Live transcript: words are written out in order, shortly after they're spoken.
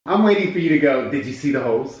I'm waiting for you to go, did you see the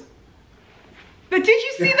holes? But did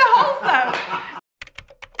you see the holes though?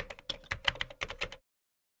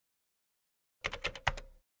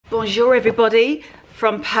 Bonjour everybody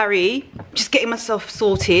from Paris. Just getting myself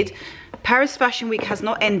sorted. Paris Fashion Week has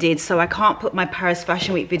not ended, so I can't put my Paris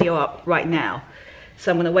Fashion Week video up right now. So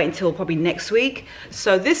I'm gonna wait until probably next week.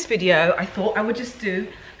 So this video, I thought I would just do,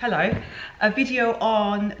 a video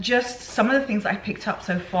on just some of the things I picked up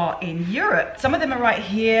so far in Europe. Some of them are right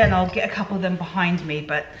here and I'll get a couple of them behind me,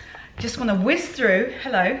 but just wanna whiz through,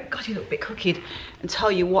 God, you look a bit crooked, and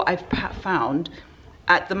tell you what I've found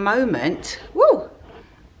at the moment. Woo!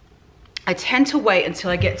 I tend to wait until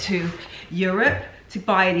I get to Europe to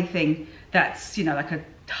buy anything that's, you know, like a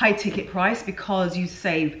high ticket price, because you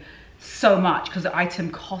save so much because the item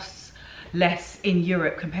costs less in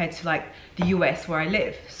Europe compared to like the US where I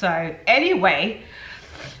live. So anyway,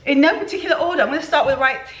 in no particular order, I'm gonna start with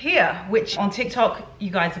right here, which on TikTok, you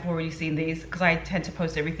guys have already seen these because I tend to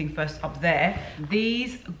post everything first up there.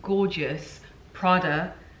 These gorgeous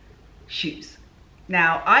Prada shoes.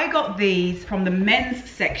 Now, I got these from the men's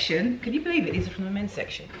section. Can you believe it? These are from the men's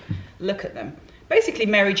section. Look at them. Basically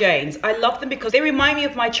Mary Jane's. I love them because they remind me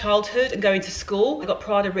of my childhood and going to school. I got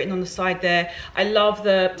Prada written on the side there. I love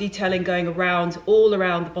the detailing going around, all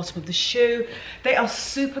around the bottom of the shoe. They are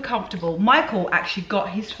super comfortable. Michael actually got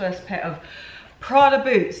his first pair of Prada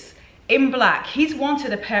boots in black. He's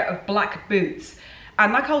wanted a pair of black boots.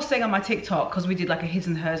 And like I was saying on my TikTok, because we did like a his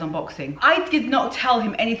and hers unboxing, I did not tell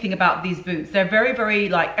him anything about these boots. They're very, very,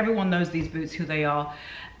 like, everyone knows these boots, who they are.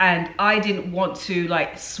 And I didn't want to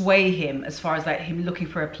like sway him as far as like him looking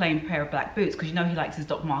for a plain pair of black boots, because you know he likes his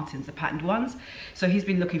Doc Martens, the patterned ones. So he's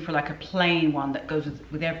been looking for like a plain one that goes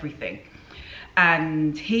with everything.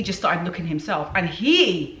 And he just started looking himself, and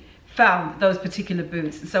he found those particular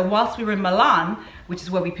boots. And so whilst we were in Milan, which is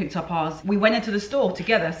where we picked up ours, we went into the store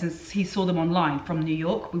together since he saw them online from New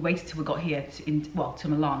York. We waited till we got here to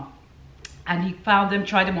Milan. And he found them,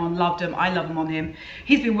 tried them on, loved them. I love them on him.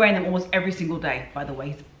 He's been wearing them almost every single day, by the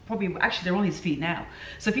way. He's probably, actually they're on his feet now.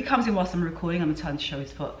 So if he comes in whilst I'm recording, I'm gonna tell him to show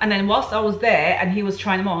his foot. And then whilst I was there and he was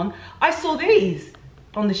trying them on, I saw these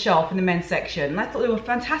on the shelf in the men's section, and I thought they were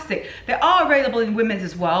fantastic. They are available in women's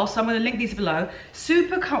as well, so I'm going to link these below.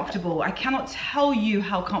 Super comfortable. I cannot tell you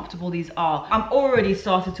how comfortable these are. I'm already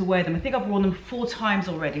started to wear them. I think I've worn them 4 times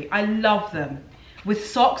already. I love them. With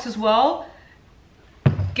socks as well,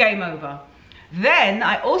 game over. Then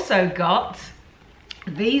I also got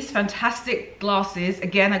these fantastic glasses.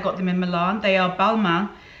 Again, I got them in Milan. They are Balmain,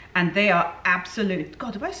 and they are absolute,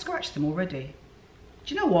 God, have I scratched them already?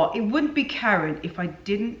 Do you know what? It wouldn't be Karen if I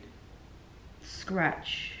didn't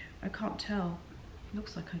scratch. I can't tell.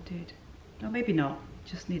 Looks like I did. No, maybe not.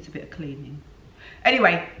 Just needs a bit of cleaning.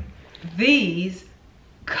 Anyway, these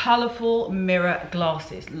colourful mirror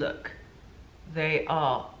glasses, look. They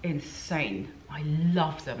are insane. I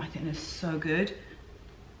love them. I think they're so good.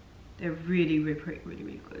 They're really, really pretty, really,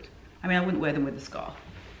 really good. I mean, I wouldn't wear them with a scarf.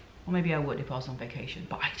 Or maybe I would if I was on vacation.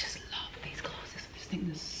 But I just love these glasses. I just think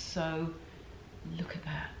they're so... Look at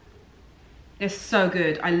that. They're so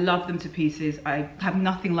good. I love them to pieces. I have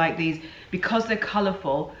nothing like these. Because they're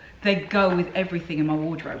colourful, they go with everything in my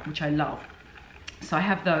wardrobe, which I love. So I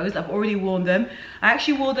have those. I've already worn them. I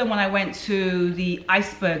actually wore them when I went to the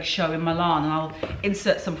Iceberg show in Milan, and I'll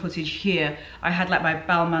insert some footage here. I had like my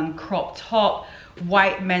Balmain crop top,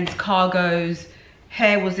 white men's cargos,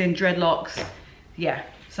 hair was in dreadlocks. Yeah,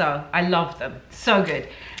 so I love them. So good.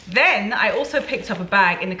 Then I also picked up a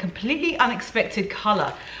bag in a completely unexpected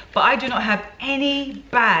color, but I do not have any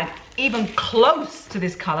bag even close to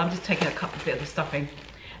this color. I'm just taking a bit of the stuffing,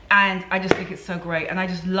 and I just think it's so great, and I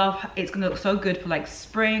just love, it's gonna look so good for like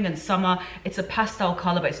spring and summer. It's a pastel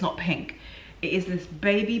color, but it's not pink. It is this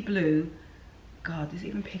baby blue. God, is it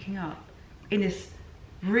even picking up? In this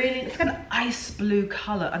really, it's kind of ice blue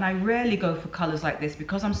color, and I rarely go for colors like this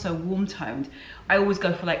because I'm so warm toned. I always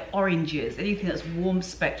go for like oranges, anything that's warm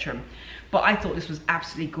spectrum. But I thought this was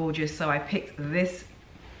absolutely gorgeous, so I picked this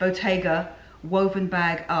Bottega woven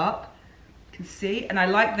bag up. You can see, and I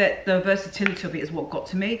like that the versatility of it is what got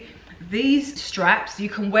to me. These straps, you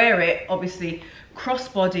can wear it obviously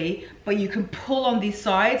crossbody, but you can pull on these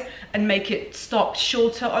sides and make it stop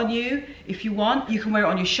shorter on you if you want. You can wear it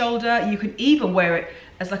on your shoulder. You can even wear it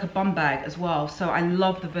as like a bum bag as well. So I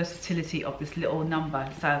love the versatility of this little number.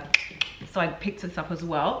 So I picked this up as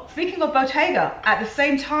well. Speaking of Bottega, at the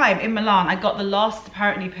same time in Milan, I got the last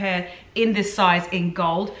apparently pair in this size in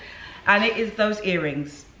gold, and it is those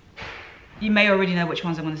earrings. You may already know which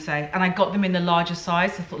ones I'm going to say. And I got them in the larger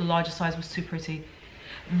size. I thought the larger size was too pretty.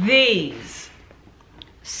 These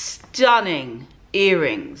stunning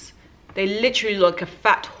earrings They literally look like a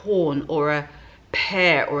fat horn or a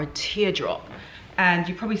pear or a teardrop. And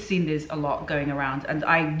you've probably seen this a lot going around, and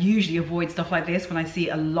I usually avoid stuff like this when I see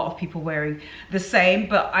a lot of people wearing the same,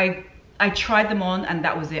 but I tried them on and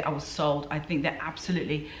that was it. I was sold. I think they're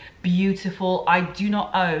absolutely beautiful. I do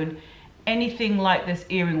not own anything like this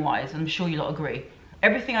earring wise, and I'm sure you lot agree.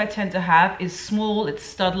 Everything I tend to have is small, it's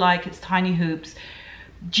stud-like, it's tiny hoops,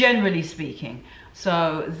 generally speaking.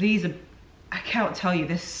 So these are, I can't tell you,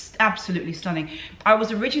 they're absolutely stunning. I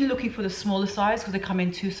was originally looking for the smaller size because they come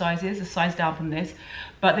in 2 sizes, a size down from this,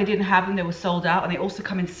 but they didn't have them, they were sold out, and they also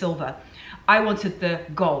come in silver. I wanted the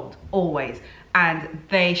gold, always. And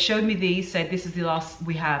they showed me these, said this is the last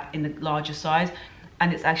we have in the larger size,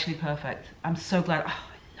 and it's actually perfect. I'm so glad. Oh,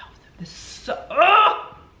 I love them. They're so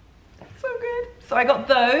good. So I got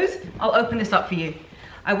those. I'll open this up for you.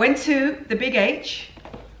 I went to the Big H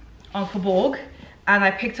on Faubourg, and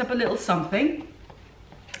I picked up a little something,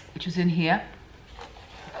 which was in here.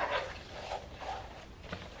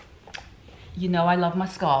 You know I love my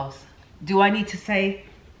scarves. Do I need to say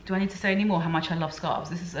any more how much I love scarves?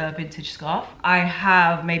 This is a vintage scarf. I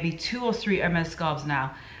have maybe 2 or 3 Hermes scarves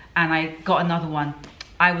now, and I got another one.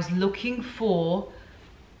 I was looking for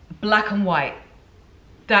black and white.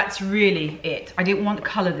 That's really it. I didn't want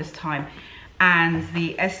color this time. And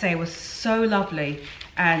the essay was so lovely.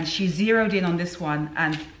 And she zeroed in on this one,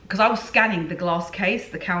 and because I was scanning the glass case,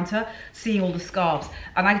 the counter, seeing all the scarves,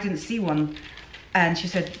 and I didn't see one. And she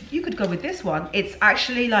said, you could go with this one. It's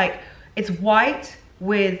actually like, it's white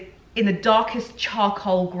with, in the darkest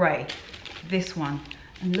charcoal gray, this one.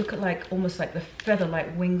 And look at like, almost like the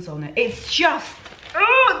feather-like wings on it. It's just,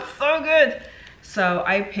 oh, it's so good. So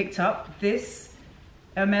I picked up this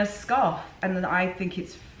Hermes scarf, and then I think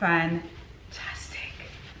it's fantastic.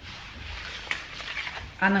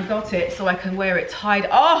 And I got it so I can wear it tied.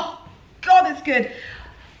 Oh, God, it's good.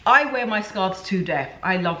 I wear my scarves to death.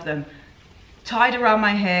 I love them. Tied around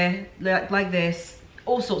my hair, like this,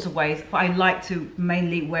 all sorts of ways. But I like to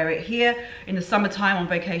mainly wear it here. In the summertime on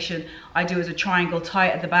vacation, I do as a triangle, tie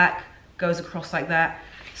it at the back, goes across like that.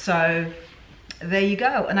 So there you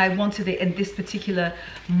go. And I wanted it in this particular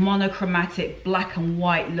monochromatic black and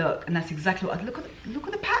white look. And that's exactly what, look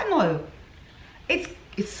at the pattern though.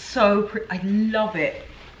 It's so pretty. I love it.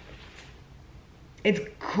 It's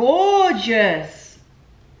gorgeous.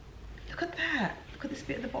 Look at that. Look at this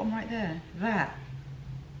bit at the bottom right there. That.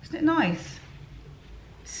 Isn't it nice?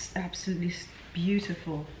 It's absolutely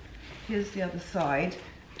beautiful. Here's the other side,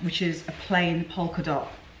 which is a plain polka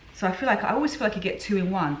dot. So I always feel like you get 2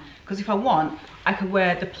 in 1. Because if I want, I could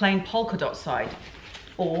wear the plain polka dot side.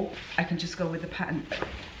 Or I can just go with the pattern.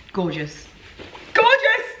 Gorgeous.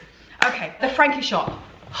 Gorgeous! Okay, the Frankie shop.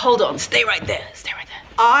 Hold on, stay right there, stay right there.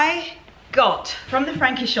 I got from the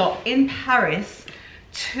Frankie shop in Paris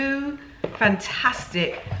 2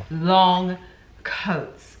 fantastic long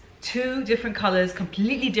coats. 2 different colors,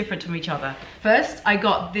 completely different from each other. First, I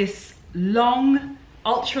got this long,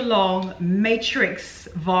 ultra long matrix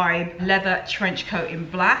vibe leather trench coat in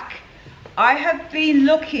black. I have been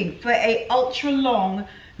looking for a ultra long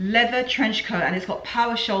leather trench coat, and it's got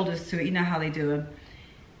power shoulders to it, you know how they do them,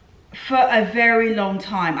 for a very long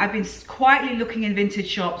time. I've been quietly looking in vintage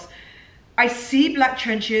shops. I see black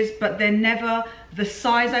trenches, but they're never the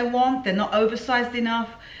size I want. They're not oversized enough.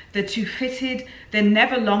 They're too fitted. They're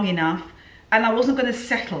never long enough. And I wasn't going to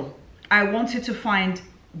settle. I wanted to find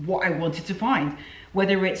what I wanted to find.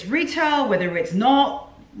 Whether it's retail, whether it's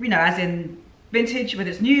not, you know, as in vintage, whether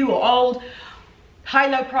it's new or old, high,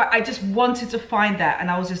 low price. I just wanted to find that. And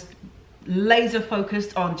I was just laser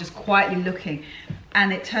focused on just quietly looking.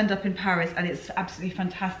 And it turned up in Paris, and it's absolutely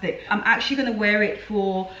fantastic. I'm actually going to wear it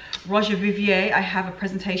for Roger Vivier. I have a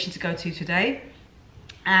presentation to go to today,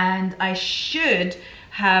 and I should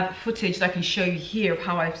have footage that I can show you here of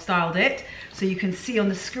how I've styled it, so you can see on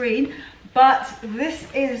the screen. But this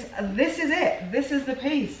is it. This is the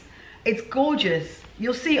piece. It's gorgeous.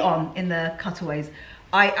 You'll see it on in the cutaways.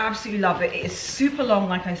 I absolutely love it. It is super long,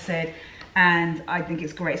 like I said, and I think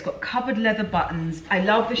it's great. It's got covered leather buttons. I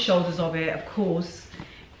love the shoulders of it, of course.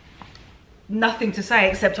 Nothing to say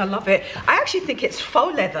except I love it. I actually think it's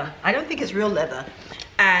faux leather. I don't think it's real leather.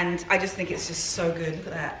 And I just think it's just so good. Look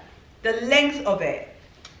at that. The length of it.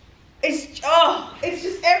 It's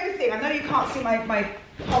just everything. I know you can't see my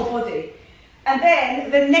whole body. And then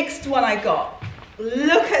the next one I got.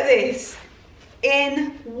 Look at this.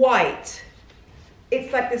 In white.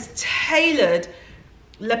 It's like this tailored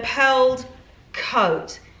lapelled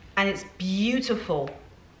coat, and it's beautiful,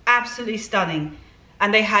 absolutely stunning.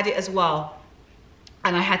 And they had it as well,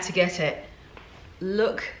 and I had to get it.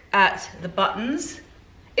 Look at the buttons.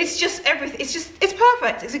 It's just everything. It's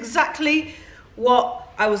perfect. It's exactly what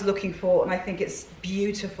I was looking for, and I think it's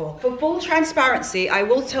beautiful. For full transparency, I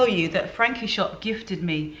will tell you that Frankie Shop gifted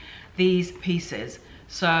me these pieces.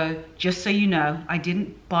 So just so you know, I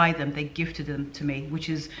didn't buy them, they gifted them to me, which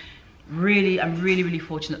is really, I'm really, really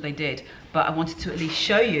fortunate they did. But I wanted to at least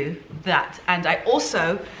show you that. And I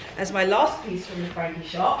also, as my last piece from the Frankie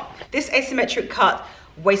Shop, this asymmetric cut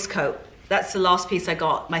waistcoat. That's the last piece I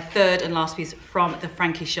got, my third and last piece from the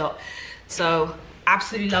Frankie Shop. So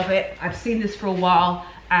absolutely love it. I've seen this for a while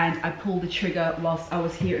and I pulled the trigger whilst I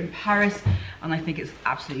was here in Paris, and I think it's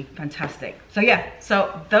absolutely fantastic. So yeah,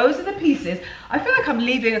 so those are the pieces. I feel like I'm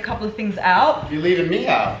leaving a couple of things out. You're leaving me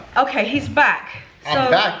out. Okay, he's back. I'm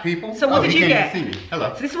back, people. So what did you get? See me.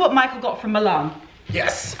 Hello. So this is what Michael got from Milan.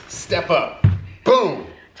 Yes, step up. Boom.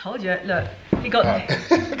 Told you, look, he got...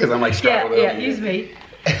 Because I'm like strapped yeah, use me.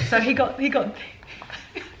 So he got these.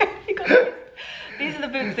 These are the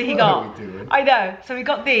boots that he got. What are we doing? I know. So we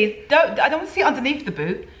got these. I don't want to see underneath the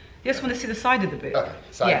boot. You just want to see the side of the boot. Okay,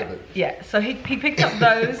 side of the boot. Yeah. So he picked up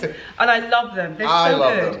those, and I love them. They're I so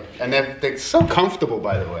love good. them. And they're so comfortable,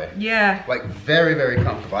 by the way. Yeah. Like very, very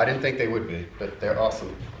comfortable. I didn't think they would be, but they're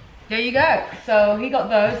awesome. There you go. So he got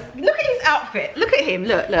those. Look at his outfit. Look at him.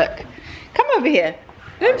 Look. Come over here.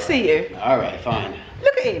 Let him see you. All right, fine.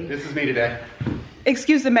 Look at him. This is me today.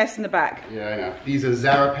 Excuse the mess in the back. Yeah, I know. These are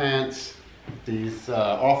Zara pants. These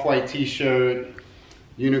off-white t-shirt,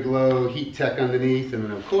 Uniqlo, heat tech underneath, and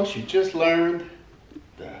then of course you just learned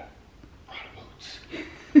the Prada boots.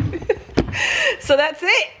 So that's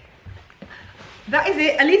it. That is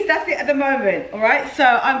it. At least that's it at the moment. All right. So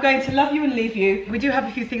I'm going to love you and leave you. We do have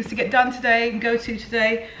a few things to get done today and go to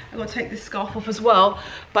today. I've got to take this scarf off as well.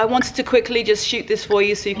 But I wanted to quickly just shoot this for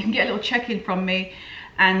you so you can get a little check-in from me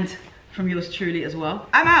and from yours truly as well.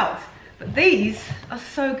 I'm out. But these are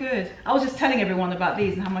so good. I was just telling everyone about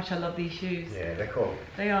these and how much I love these shoes. Yeah, they're cool.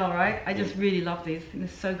 They are, right? I just really love these. I think they're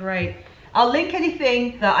so great. I'll link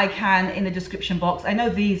anything that I can in the description box. I know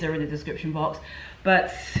these are in the description box,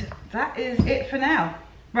 but that is it for now.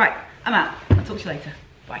 Right, I'm out. I'll talk to you later.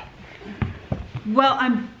 Bye. Well,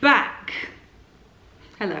 I'm back.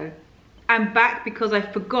 Hello. I'm back because I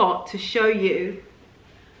forgot to show you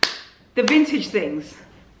the vintage things.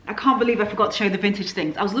 I can't believe I forgot to show you the vintage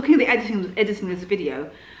things. I was looking at the editing this video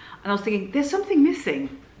and I was thinking, there's something missing.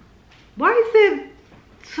 Why is there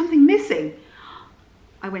something missing?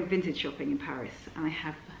 I went vintage shopping in Paris and I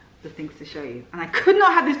have the things to show you. And I could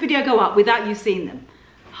not have this video go up without you seeing them.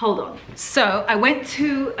 Hold on. So I went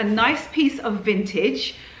to a nice piece of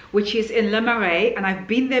vintage, which is in Le Marais, and I've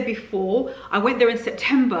been there before. I went there in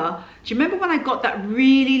September. Do you remember when I got that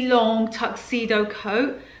really long tuxedo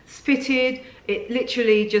coat? It's fitted. It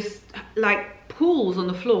literally just like pulls on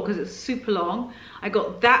the floor because it's super long. I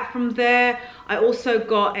got that from there. I also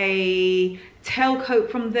got a tailcoat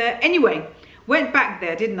from there. Anyway, went back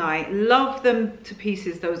there, didn't I? Love them to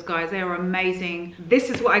pieces, those guys. They are amazing. This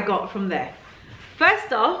is what I got from there.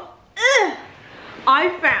 First off, I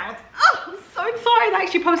found, I'm so excited. I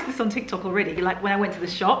actually posted this on TikTok already. Like when I went to the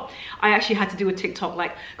shop, I actually had to do a TikTok,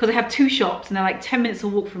 like, because I have two shops and they're like 10 minutes to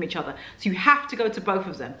walk from each other. So you have to go to both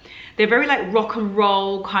of them. They're very like rock and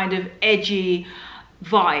roll, kind of edgy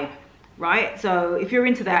vibe, right? So if you're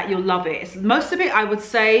into that, you'll love it. Most of it, I would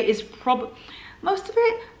say, is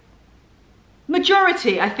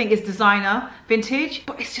majority, I think, is designer, vintage,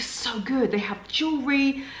 but it's just so good. They have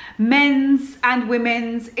jewelry, men's and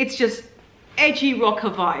women's. It's just edgy rocker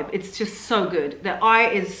vibe. It's just so good. The eye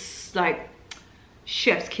is like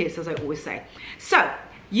chef's kiss, as I always say. So,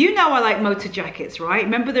 you know I like motor jackets, right?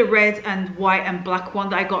 Remember the red and white and black one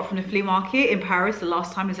that I got from the flea market in Paris the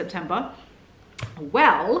last time in September?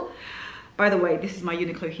 Well, by the way, this is my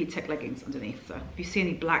Uniqlo heat tech leggings underneath. So if you see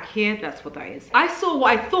any black here, that's what that is. I saw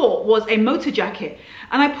what I thought was a motor jacket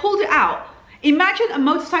and I pulled it out. Imagine a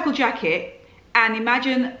motorcycle jacket and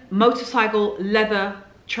imagine motorcycle leather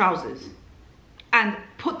trousers. And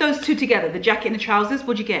put those two together, the jacket and the trousers,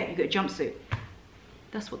 what'd you get? You got a jumpsuit.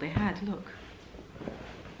 That's what they had, look.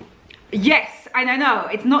 Yes, and I know,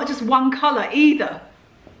 it's not just one color either,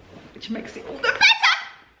 which makes it all the better.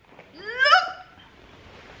 Look.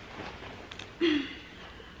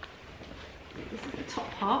 This is the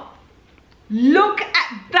top part. Look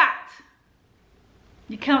at that.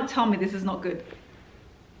 You cannot tell me this is not good.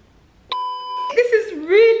 This is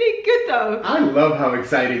really good though. I love how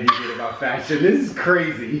excited you get about fashion. This is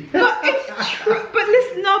crazy. But it's true. But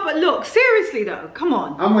listen, no, but look, seriously though, come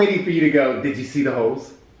on. I'm waiting for you to go, did you see the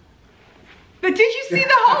holes? But did you see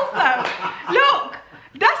the holes though? Look,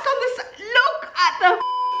 that's on the side. Look at the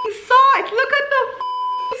sides. Look at the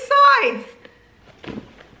sides.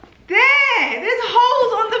 There, there's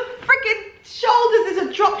holes on the freaking shoulders. There's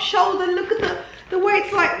a drop shoulder. Look at the way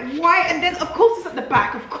it's like white, and then of course it's at the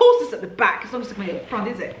back. Of course it's at the back. It's obviously going at the front,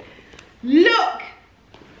 is it? Look.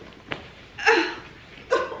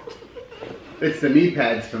 It's the knee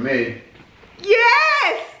pads for me.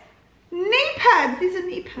 Yes, knee pads. These are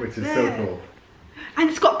knee pads. Which is there. so cool. And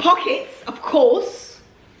it's got pockets, of course.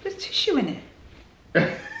 There's tissue in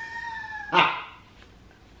it.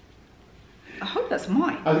 I hope that's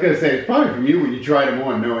mine. I was going to say, it's probably from you when you tried them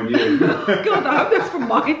on, knowing you. God, I hope it's from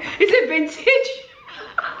mine. Is it vintage?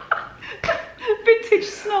 Vintage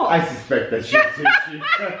snot. I suspect that's your tissue.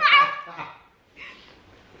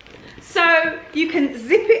 So you can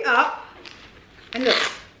zip it up and look.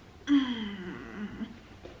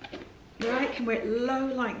 Right, can wear it low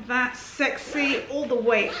like that, sexy, all the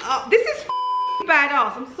way up. This is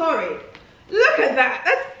badass, I'm sorry. Look at that,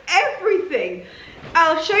 that's everything.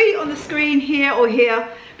 I'll show you on the screen here or here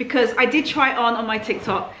because I did try it on my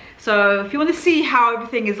TikTok. So if you want to see how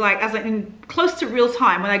everything is like, as like in close to real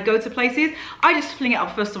time when I go to places, I just fling it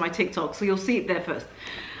up first on my TikTok, so you'll see it there first.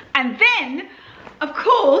 And then, of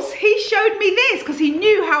course, he showed me this because he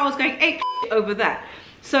knew how I was going ape over that.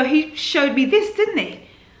 So he showed me this, didn't he?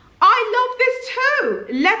 I love this too.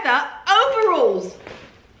 Leather overalls,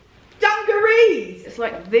 dungarees. It's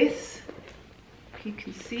like this. You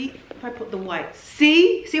can see if I put the white.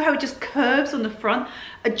 See how it just curves on the front.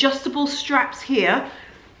 Adjustable straps here.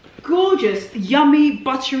 Gorgeous, yummy,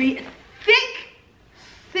 buttery,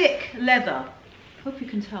 thick leather. Hope you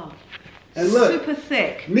can tell. And look, super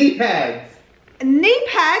thick. Knee pads. Knee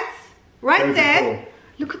pads right Those there. are cool.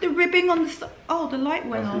 Look at the ribbing on the. Oh, the light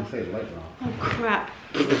went I was off. going to say the light went off. Oh crap.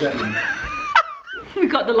 What does that mean? We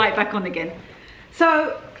got the light back on again.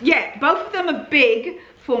 So yeah, both of them are big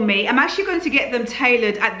for me. I'm actually going to get them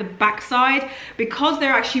tailored at the backside because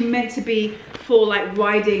they're actually meant to be for like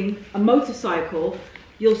riding a motorcycle.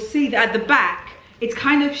 You'll see that at the back, it's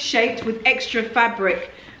kind of shaped with extra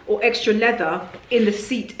fabric or extra leather in the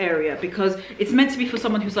seat area because it's meant to be for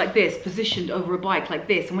someone who's like this, positioned over a bike like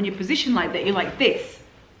this. And when you're positioned like that, you're like this,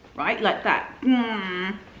 right? Like that.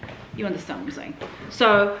 You understand what I'm saying?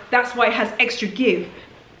 So that's why it has extra give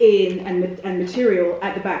in and material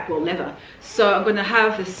at the back, well, leather. So I'm gonna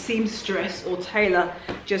have the seamstress or tailor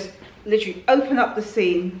just literally open up the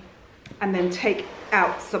seam and then take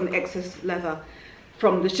out some excess leather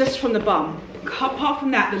from just from the bum. Apart from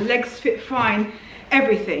that, the legs fit fine,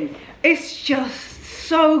 everything. It's just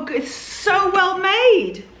so good. It's so well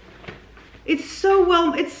made. It's so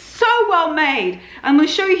well made. I'm going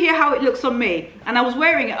to show you here how it looks on me. And I was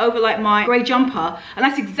wearing it over like my grey jumper, and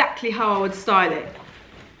that's exactly how I would style it.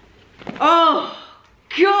 Oh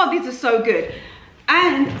God, these are so good.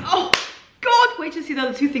 And oh God, wait to see the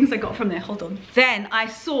other two things I got from there. Hold on. Then I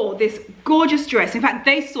saw this gorgeous dress. In fact,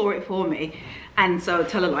 they saw it for me. And so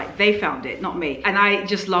tell a lie, they found it, not me. And I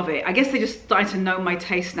just love it. I guess they're just starting to know my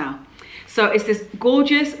taste now. So it's this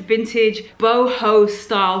gorgeous vintage boho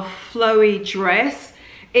style flowy dress.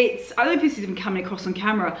 It's, I don't know if this is even coming across on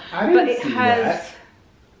camera, but it has. That.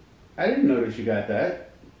 I didn't notice you got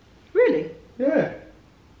that. Really? Yeah.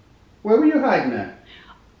 Where were you hiding that?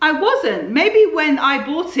 I wasn't. Maybe when I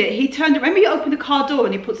bought it, he turned. Remember, he opened the car door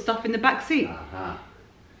and he put stuff in the back seat.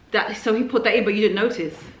 So he put that in, but you didn't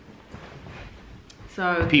notice.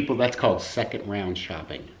 So people, that's called second round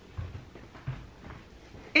shopping.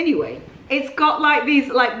 Anyway, it's got like these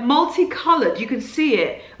like multicolored. You can see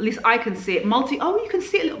it. At least I can see it. Oh, you can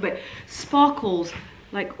see it a little bit. Sparkles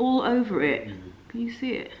like all over it. Can you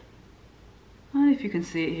see it? I don't know if you can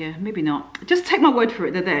see it here. Maybe not. Just take my word for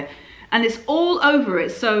it. They're there. And it's all over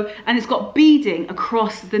it. So, and it's got beading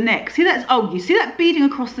across the neck. See that? Oh, you see that beading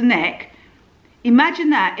across the neck? Imagine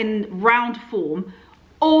that in round form,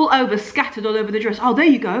 all over, scattered all over the dress. Oh, there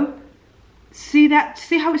you go. See that?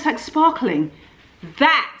 See how it's like sparkling?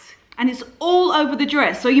 That, and it's all over the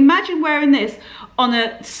dress. So imagine wearing this on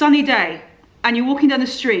a sunny day and you're walking down the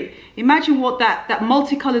street. Imagine what that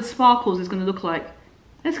multicolored sparkles is going to look like.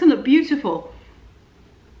 It's going to look beautiful.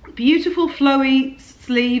 Beautiful flowy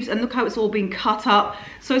sleeves, and look how it's all been cut up.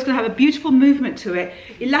 So it's going to have a beautiful movement to it.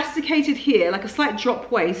 Elasticated here, like a slight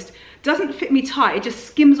drop waist. Doesn't fit me tight, it just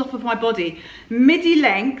skims off of my body. Midi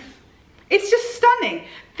length. It's just stunning.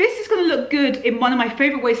 This is going to look good in one of my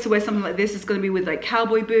favorite ways to wear something like this. Is going to be with like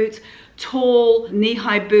cowboy boots, tall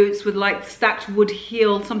knee-high boots with like stacked wood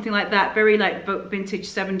heel, something like that. Very like vintage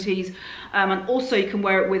 70s. And also you can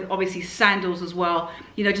wear it with obviously sandals as well.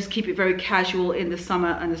 You know, just keep it very casual in the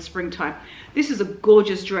summer and the springtime. This is a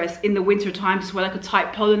gorgeous dress in the winter time. Just wear like a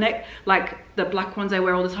tight polo neck, like the black ones I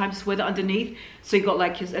wear all the time. Just wear that underneath. So you got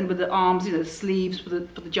like his, and with the arms, you know, the sleeves for the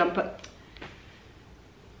jumper.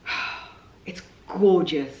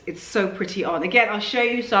 gorgeous. It's so pretty on. Again, I'll show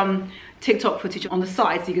you some TikTok footage on the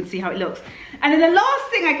side so you can see how it looks. And then the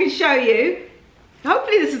last thing I can show you,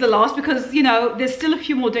 hopefully this is the last, because you know there's still a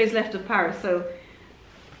few more days left of Paris, so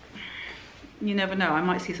you never know, I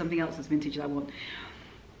might see something else that's vintage that I want.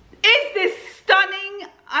 Is this stunning?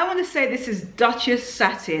 I want to say this is Duchess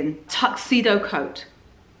satin tuxedo coat.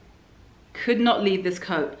 Could not leave this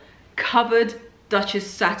coat. Covered Duchess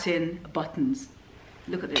satin buttons.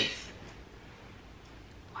 Look at this.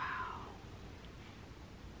 Wow.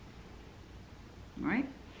 Right?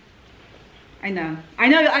 I know,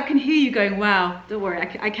 I can hear you going, wow. Don't worry,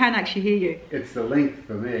 I can actually hear you. It's the length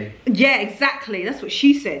for me. Yeah, exactly, that's what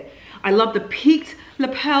she said. I love the peaked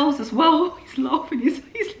lapels as well. He's laughing, he's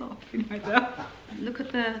laughing right now. Look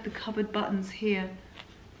at the covered buttons here.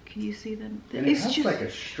 Can you see them? And it has like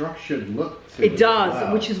a structured look to it. It does,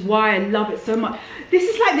 wow. Which is why I love it so much. This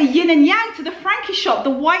is like the yin and yang to the Frankie shop, the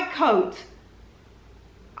white coat.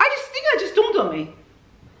 I think it just dawned on me.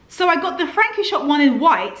 So I got the Frankie shop one in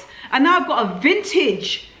white, and now I've got a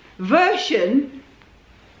vintage version,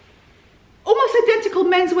 almost identical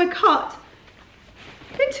menswear cut.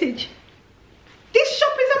 Vintage. This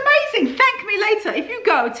shop is amazing. Thank me later. If you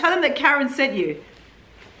go, tell them that Karen sent you.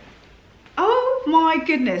 Oh my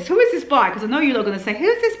goodness. Who is this by? Because I know you're not going to say,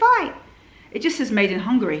 who's this by? It just says made in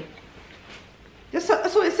Hungary. That's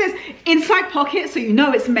what it says. Inside pocket, so you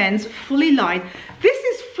know it's men's, fully lined. This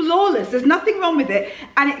is flawless. There's nothing wrong with it.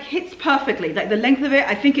 And it hits perfectly. Like the length of it,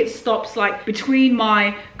 I think it stops like between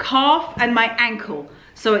my calf and my ankle.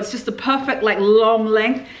 So it's just a perfect like long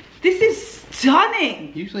length. This is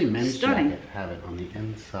stunning. Usually men's jackets have it on the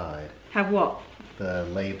inside. Have what? The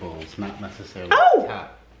labels, not necessarily the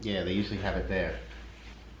top. Yeah, they usually have it there.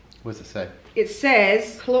 What does it say? It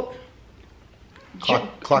says Clockwork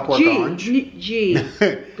Orange? G.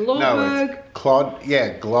 Glorberg. No, it's Claude.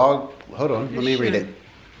 Yeah, Glog. Hold on, let me read it.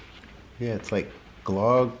 Yeah, it's like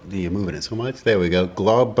Glog. You're moving it so much. There we go.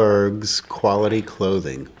 Glogberg's Quality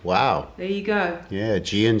Clothing. Wow. There you go. Yeah,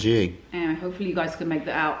 G&G. Anyway, hopefully you guys can make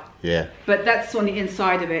that out. Yeah. But that's on the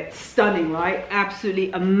inside of it. Stunning, right?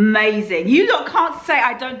 Absolutely amazing. You lot can't say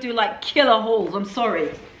I don't do like killer hauls. I'm sorry.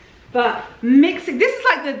 But mixing, this is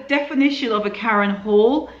like the definition of a Karen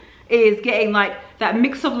haul, is getting like that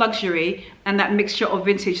mix of luxury and that mixture of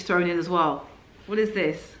vintage thrown in as well. What is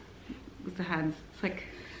this? What's the hands? It's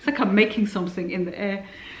like I'm making something in the air.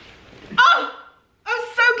 Oh! I'm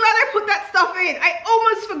so glad I put that stuff in. I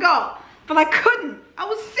almost forgot, but I couldn't. I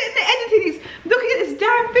was sitting there editing these, looking at this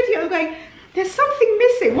damn video going, there's something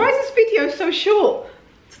missing. Why is this video so short?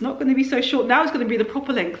 It's not going to be so short. Now it's going to be the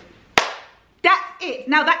proper length. That's it.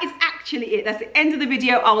 Now that is actually it. That's the end of the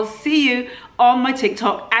video. I will see you on my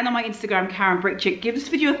TikTok and on my Instagram, KarenBritChick. Give this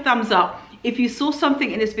video a thumbs up if you saw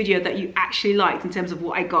something in this video that you actually liked in terms of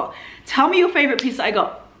what I got. Tell me your favorite piece that I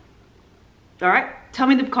got. All right? Tell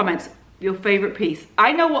me in the comments your favorite piece.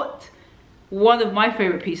 I know what one of my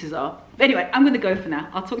favorite pieces are. Anyway, I'm going to go for now.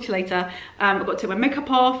 I'll talk to you later. I've got to take my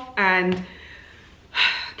makeup off and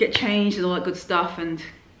get changed and all that good stuff. And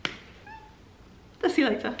I'll see you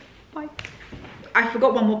later. Bye. I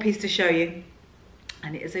forgot one more piece to show you,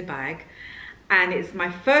 and it is a bag, and it's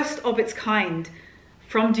my first of its kind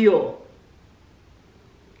from Dior,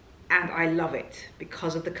 and I love it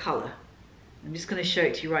because of the color. I'm just going to show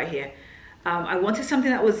it to you right here. I wanted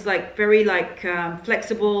something that was like very like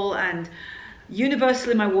flexible and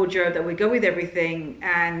universal in my wardrobe that would go with everything,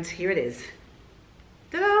 and here it is.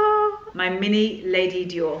 Ta-da! My mini Lady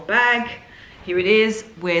Dior bag. Here it is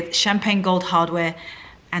with champagne gold hardware,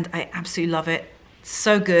 and I absolutely love it.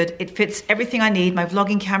 So good. It fits everything I need. My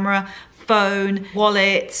vlogging camera, phone,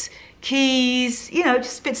 wallet, keys, you know, it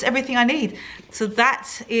just fits everything I need. So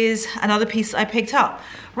that is another piece I picked up.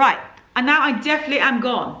 Right, and now I definitely am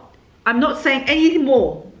gone. I'm not saying anything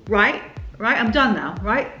more, right? Right, I'm done now,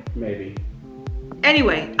 right? Maybe.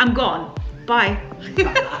 Anyway, I'm gone. Bye.